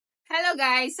Hello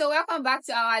guys, so welcome back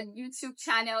to our YouTube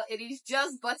channel. It is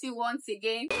just Butty once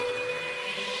again.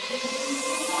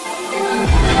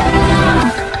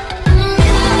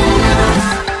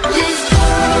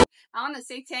 I want to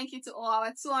say thank you to all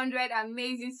our 200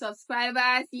 amazing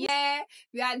subscribers. Yeah,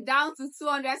 we are down to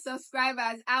 200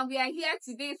 subscribers and we are here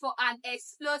today for an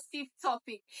explosive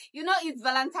topic. You know, it's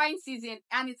Valentine's season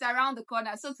and it's around the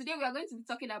corner. So today we are going to be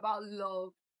talking about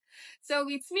love. So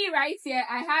with me right here,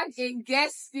 I had a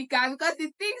guest speaker because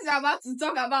the things I'm about to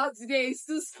talk about today is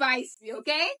too spicy,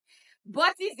 okay?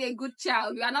 But he's a good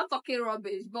child. We are not talking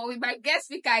rubbish. But with my guest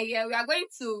speaker here, we are going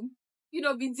to,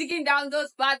 be digging down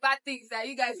those bad things that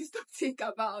you guys used to think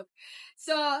about.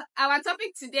 So our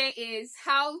topic today is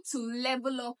how to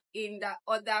level up in the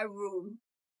other room.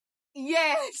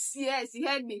 Yes, you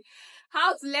heard me.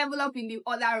 How to level up in the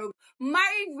other room.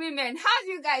 Married women, how do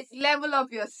you guys level up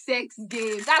your sex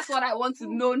game? That's what I want to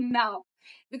know now.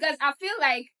 Because I feel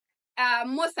like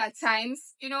most of the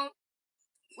times,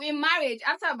 in marriage,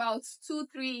 after about 2-3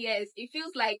 years, it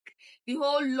feels like the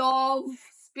whole love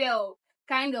spell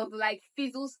kind of like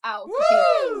fizzles out.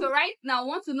 Okay? So right now, I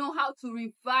want to know how to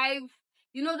revive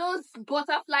those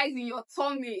butterflies in your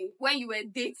tummy when you were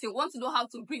dating. Want to know how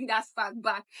to bring that spark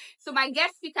back. So my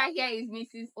guest speaker here is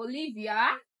Mrs.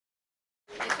 Olivia,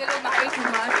 a fellow married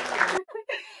woman.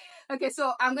 Okay,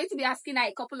 so I'm going to be asking her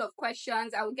a couple of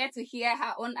questions. I will get to hear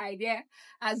her own idea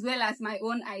as well as my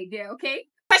own idea, okay?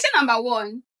 Question number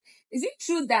 1. Is it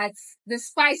true that the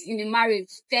spice in the marriage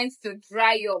tends to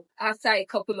dry up after a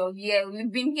couple of years? We've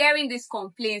been hearing these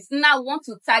complaints. Now I want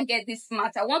to target this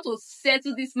matter. I want to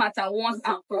settle this matter once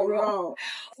and for all.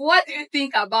 What do you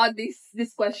think about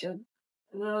this question?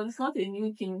 Well, it's not a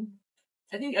new thing.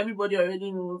 I think everybody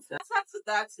already knows that. The answer to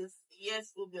that is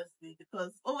yes, obviously,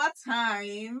 because over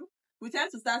time, we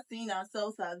tend to start seeing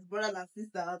ourselves as brothers and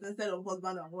sisters instead of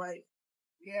husband and wife.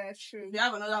 Yeah, true. If you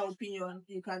have another opinion,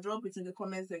 you can drop it in the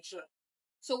comment section.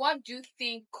 So what do you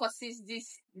think causes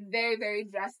this very, very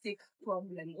drastic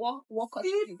problem? What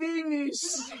causes it? Finish.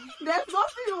 There's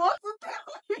nothing you want to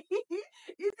tell me.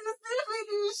 If you still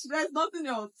finish, there's nothing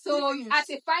else. So as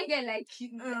a fine girl like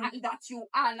you, that you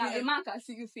are now, a man can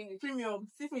see you finish. Premium.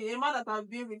 See finish. A man that I've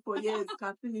been with for years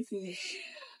can see me finish.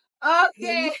 Okay.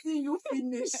 Let me see you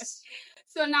finish.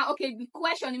 So now, okay, the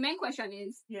main question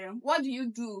is, what do you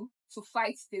do to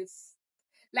fight this?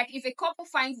 Like, if a couple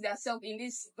finds themselves in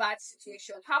this bad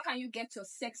situation, how can you get your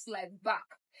sex life back?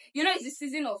 It's the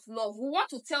season of love. We want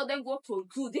to tell them what to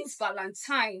do this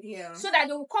Valentine. Yeah. So that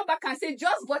they will come back and say,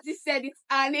 just what he said it,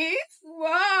 and it's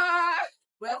wow.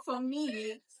 Well, for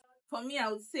me, I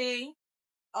would say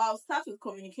I'll start with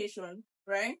communication,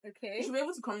 right? Okay. You should be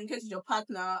able to communicate with your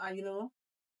partner and,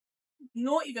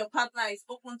 know if your partner is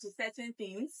open to certain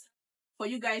things for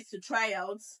you guys to try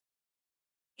out.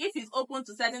 If he's open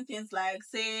to certain things, like,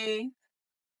 say,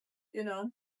 is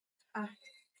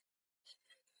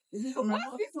this from what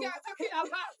is this guy talking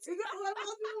about?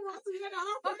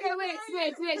 Okay, wait.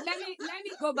 Let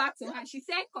me go back to her. She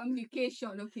said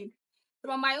communication. Okay.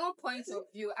 From my own point of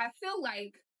view, I feel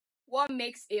like what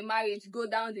makes a marriage go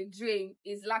down the drain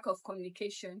is lack of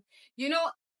communication.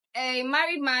 A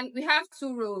married man, we have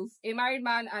 2 roles, a married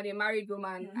man and a married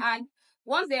woman. Mm-hmm. And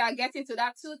once they are getting to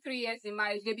that 2-3 years in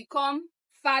marriage, they become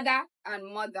father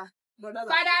and mother.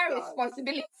 Father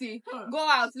responsibility, go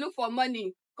out, look for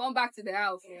money, come back to the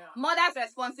house. Yeah. Mother's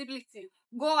responsibility,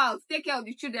 go out, take care of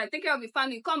the children, take care of the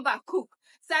family, come back, cook.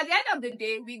 So at the end of the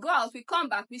day, we go out, we come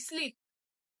back, we sleep.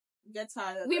 Get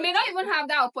tired. We may not even have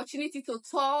that opportunity to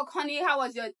talk, honey, how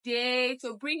was your day?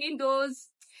 To bring in those,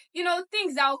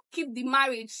 things that will keep the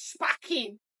marriage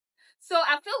sparking. So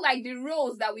I feel like the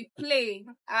roles that we play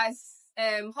as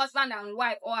husband and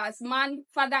wife, or as man,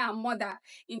 father and mother,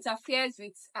 interferes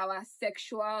with our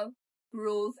sexual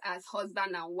roles as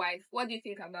husband and wife. What do you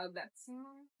think about that?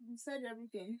 You said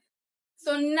everything.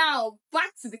 So now,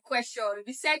 back to the question.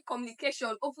 We said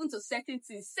communication, open to certain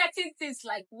things. Certain things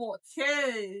like what?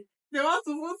 Hey, they want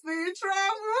to move me in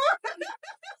trouble.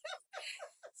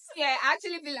 Yeah, I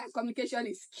actually feel like communication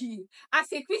is key. As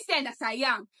a Christian as I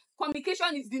am,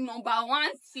 communication is the number 1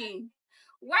 thing.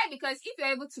 Why? Because if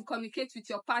you're able to communicate with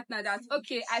your partner that,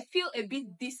 okay, I feel a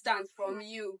bit distant from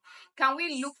you, can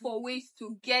we look for ways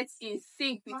to get in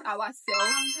sync with ourselves?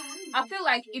 I feel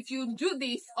like if you do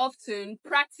this often,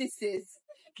 practices,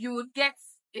 you would get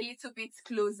a little bit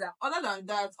closer. Other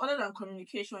than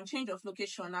communication, change of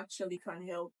location actually can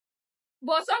help.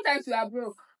 But sometimes we are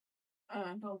broke.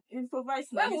 Improvise.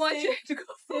 When we want you to go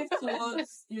safe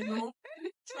towards,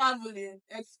 traveling,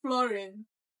 exploring.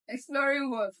 Exploring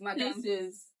what, madam?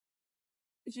 Places.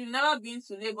 If you've never been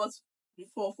to Lagos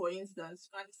before, for instance,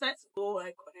 and decide to go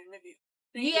like maybe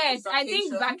Yes, I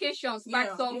think vacations Yeah,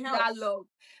 back some it that helps. love.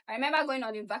 I remember going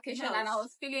on a vacation and I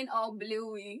was feeling all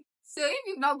bluey. So if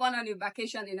you've not gone on a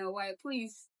vacation in a while,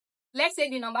 please, let's say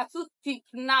the number 2 tip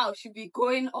now should be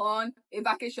going on a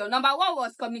vacation. Number 1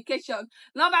 was communication.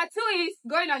 Number 2 is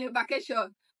going on a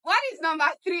vacation. What is number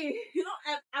 3? You know,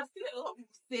 I've seen a lot of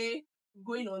people say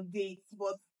going on dates,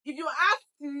 but if you ask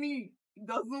me, it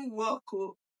doesn't work.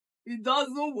 Oh. It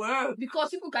doesn't work. Because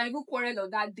people can even quarrel on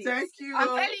that day. Thank you. I'm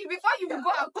telling you, before you go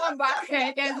and come back,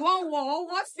 there's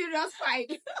one serious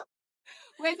fight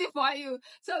waiting for you.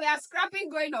 So we are scrapping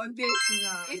going on dates.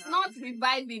 It's not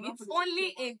reviving. It's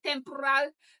only a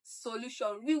temporal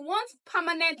solution. We want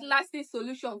permanent, lasting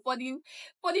solution for the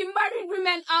married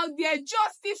women out there.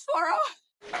 Justice for all.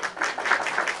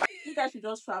 You guys should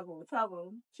just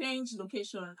travel, change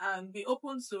location, and be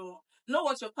open to know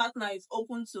what your partner is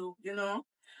open to. You know,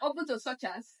 open to such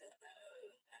as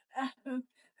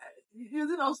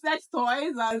using of sex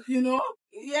toys, and you know,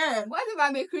 yeah. What if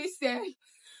I'm a Christian?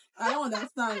 I don't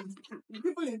understand.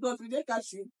 People in God, will they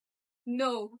catch you?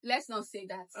 No, let's not say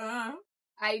that.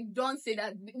 I don't say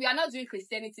that. We are not doing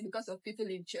Christianity because of people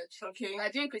in church. Okay. We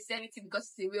are doing Christianity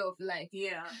because it's a way of life.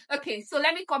 Yeah. Okay, so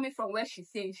let me come in from where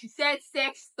she's saying. She said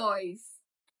sex toys.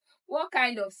 What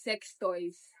kind of sex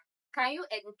toys? Can you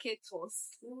educate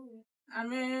us? I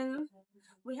mean,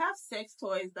 we have sex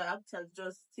toys that act as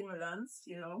just stimulants,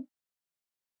 you know.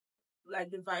 Like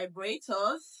the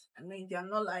vibrators. I mean, they're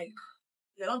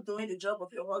not doing the job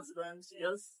of your husband.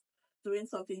 You're just doing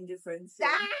something different. So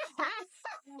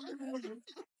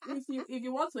if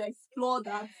you want to explore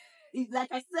that,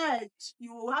 like I said,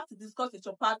 you will have to discuss with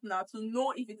your partner to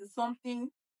know if it is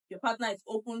something your partner is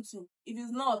open to. If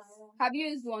it's not, have you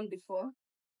used one before?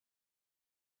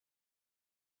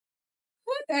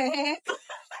 What the heck?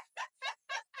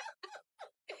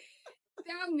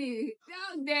 Tell me,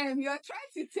 tell them. You're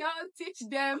trying to teach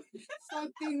them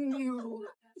something new.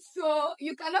 So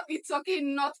you cannot be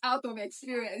talking not out of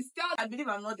experience. I believe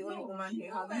I'm not the only woman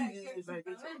here. Have you used a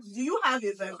vibrator? Do you have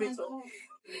a vibrator?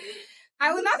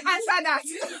 I will not answer that.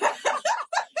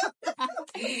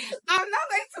 I'm not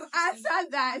going to answer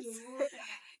that.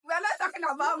 We're not talking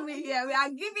about me here. We are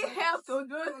giving help to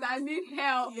those that need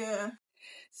help. Yeah.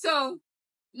 So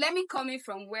let me come in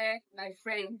from where my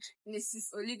friend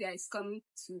Mrs. Olivia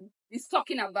is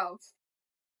talking about.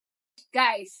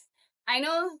 Guys, I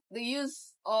know the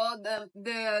use or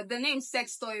the name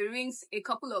sex toy rings a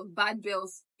couple of bad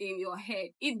bells in your head.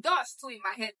 It does too in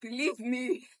my head, believe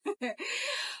me.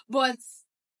 But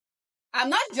I'm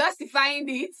not justifying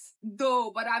it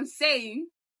though, but I'm saying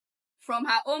from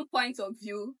her own point of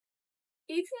view,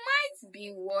 it might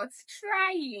be worth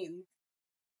trying.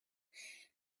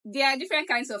 There are different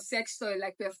kinds of sex toys,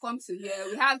 like we have come to here.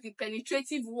 We have the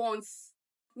penetrative ones,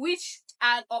 which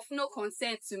are of no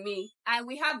concern to me. And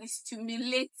we have the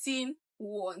stimulating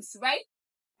ones, right?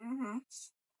 Mm-hmm.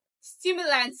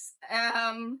 Stimulants,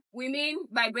 we mean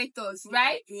vibrators,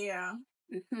 right? Yeah.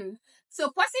 Mm-hmm. So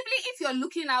possibly if you're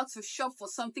looking out to shop for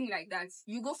something like that,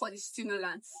 you go for the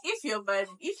stimulants.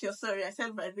 Sorry, I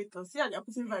said vibrator. See how they're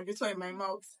putting vibrator in my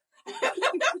mouth.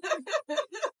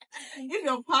 If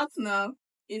your partner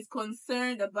is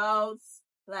concerned about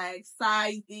like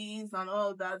sizes and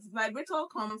all that, vibrator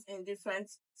comes in different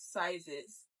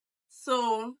sizes.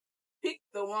 So pick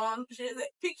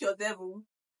your devil.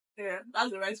 Yeah,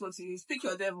 that's the right word to use. Pick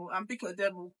your devil and pick your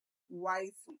devil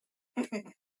wisely.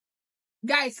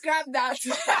 Guys, scrap that.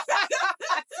 Scrap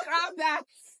that.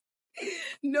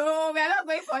 No, we're not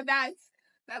going for that.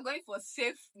 We're going for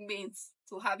safe means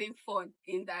to having fun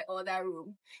in the other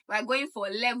room. We're going for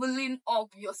leveling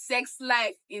up your sex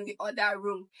life in the other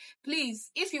room.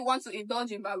 Please, if you want to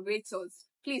indulge in vibrators,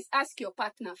 please ask your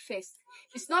partner first.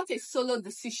 It's not a solo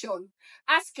decision.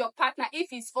 Ask your partner if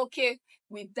he's okay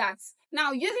with that.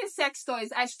 Now, using sex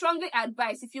toys, I strongly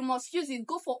advise, if you must use it,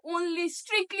 go for only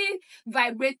strictly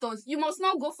vibrators. You must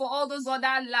not go for all those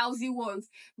other lousy ones.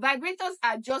 Vibrators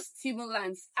are just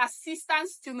stimulants, assistant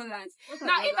stimulants.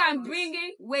 Now, if I'm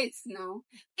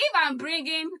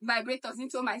bringing vibrators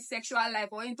into my sexual life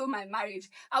or into my marriage,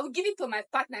 I will give it to my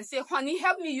partner and say, honey,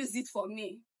 help me use it for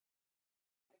me.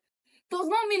 Does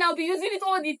not mean I'll be using it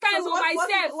all the time for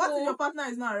myself. What if your partner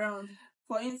is not around,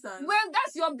 for instance? Well,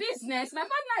 that's your business. My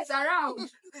partner is around.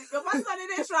 Your partner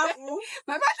didn't travel.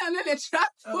 My partner didn't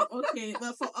travel. Okay,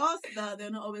 but for us that they're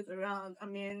not always around, I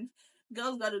mean,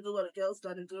 Girls gotta do what the girls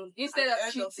gotta do. Instead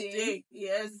of cheating.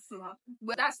 Yes.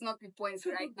 But that's not the point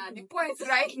right now. The point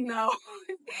right now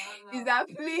is that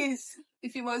please,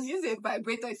 if you must use a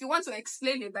vibrator, if you want to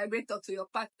explain a vibrator to your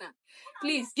partner,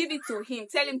 please give it to him.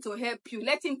 Tell him to help you.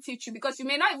 Let him teach you, because you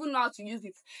may not even know how to use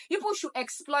it. People should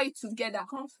explore it together.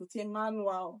 Comes with a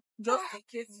manual. Just in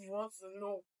case you want to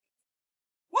know.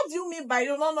 What do you mean by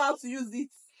you don't know how to use it?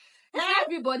 It's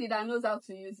everybody that knows how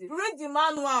to use it. Read the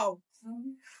manual.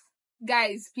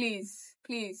 Guys, please,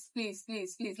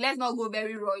 let's not go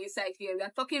very raw inside here.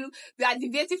 We are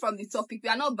deviating from the topic. We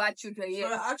are not bad children here.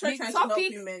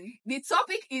 The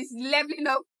topic is leveling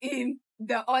up in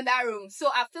the other room.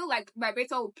 So I feel like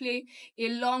vibrator will play a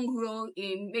long role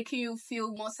in making you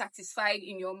feel more satisfied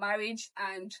in your marriage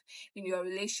and in your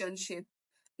relationship.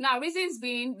 Now, reasons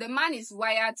being, the man is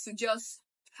wired to just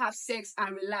have sex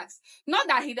and relax. Not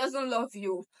that he doesn't love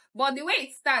you, but the way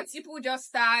it starts, people just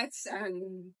start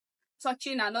and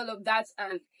touching and all of that,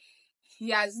 and he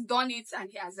has done it and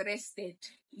he has rested.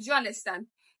 Do you understand?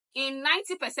 In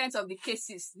 90% of the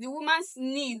cases, the woman's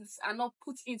needs are not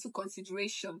put into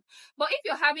consideration. But if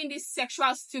you're having this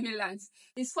sexual stimulant,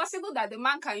 it's possible that the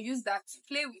man can use that to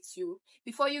play with you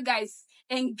before you guys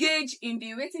engage in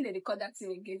the waiting that they call that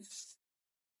thing again,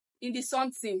 in the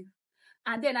something.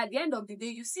 And then at the end of the day,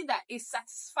 you see that a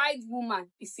satisfied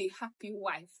woman is a happy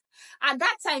wife. At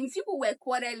that time, if people were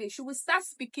quarreling, she will start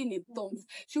speaking in tongues.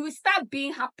 She will start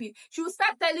being happy. She will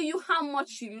start telling you how much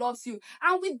she loves you.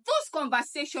 And with those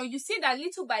conversations, you see that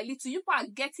little by little, you are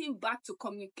getting back to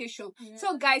communication. Yeah.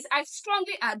 So guys, I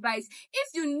strongly advise,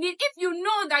 if you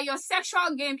know that your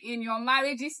sexual game in your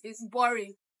marriages is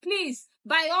boring, please,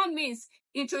 by all means,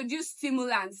 introduce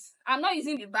stimulants. I'm not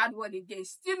using the bad word again.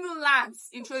 Stimulants.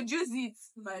 Introduce it.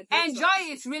 Enjoy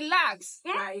it. Relax.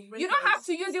 You don't have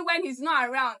to use it when he's not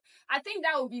around. I think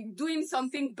that would be doing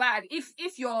something bad if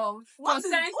you're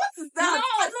concerned. What is that?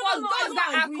 No, for those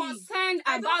that are concerned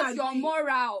about your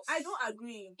morals. I don't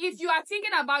agree. If you are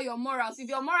thinking about your morals, if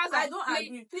your morals I don't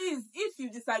agree. Please, if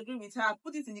you disagree with her,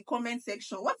 put it in the comment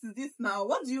section. What is this now?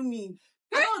 What do you mean?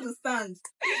 I don't understand.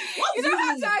 What you don't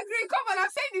have to agree. Come on, I'm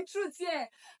saying the truth here.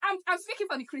 I'm speaking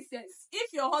for the Christians.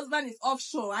 If your husband is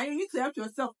offshore and you need to help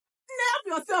yourself,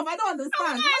 help yourself. I don't understand.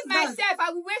 I will help myself.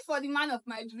 I will wait for the man of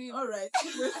my dream. All right.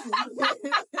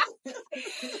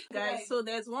 Guys, so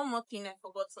there's one more thing I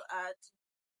forgot to add.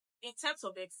 In terms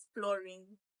of exploring,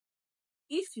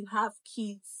 if you have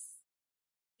kids,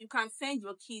 you can send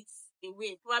your kids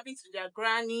away, probably to their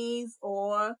grannies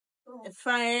or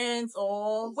friends,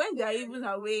 or when they are even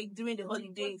away during the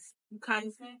holidays, you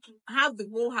can have the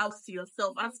whole house to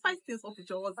yourself and spice things up with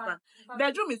your husband.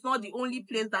 Bedroom is not the only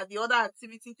place that the other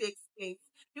activity takes place.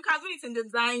 You can do it in the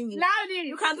dining. Loudly.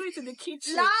 You can do it in the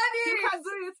kitchen. Loudly. You can do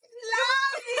it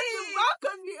loudly. in the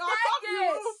balcony or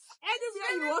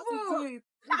anywhere you want to do it.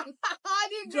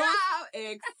 Just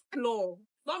explore.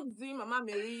 Don't do Mama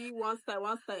Mary one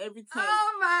style every time.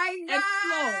 Oh my God.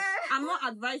 Explore. I'm not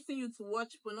advising you to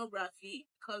watch pornography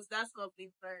because that's not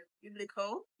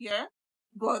biblical. Yeah.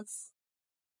 But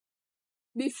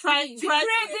try crazy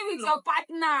with your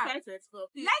partner. Try to explore.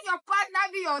 Let your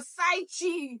partner be your side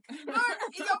chick. No,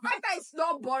 your partner is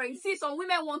not boring. See, some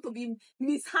women want to be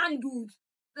mishandled.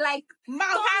 Like,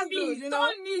 malhandled, you know?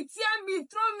 Throw me, tear me,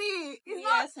 throw me.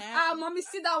 It's not, mommy,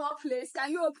 sit down one place. Can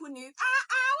you open it?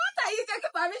 What are you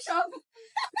taking permission?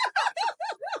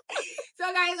 So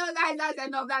guys, that's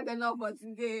enough for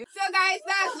today. So guys,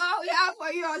 that's all we have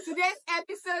for you on today's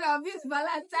episode of this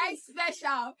Valentine's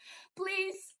special.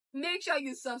 Please make sure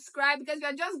you subscribe, because we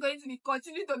are just going to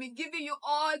continue to be giving you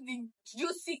all the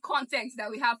juicy content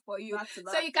that we have for you.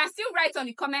 So you can still write on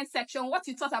the comment section what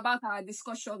you thought about our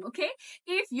discussion, okay?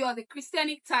 If you're the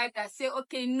Christianic type that say,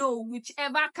 okay, no,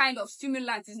 whichever kind of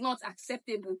stimulant is not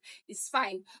acceptable, it's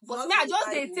fine. But me, I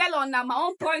just tell on my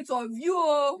own point of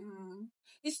view.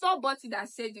 It's not Butty that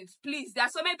said it. Please, there are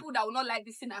so many people that will not like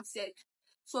this thing I've said.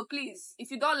 So please,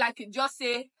 if you don't like it, just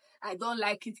say, I don't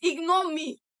like it. Ignore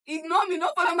me. Ignore me,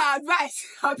 don't follow my advice.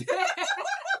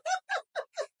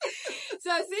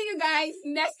 So see you guys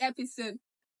next episode.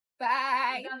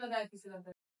 Bye.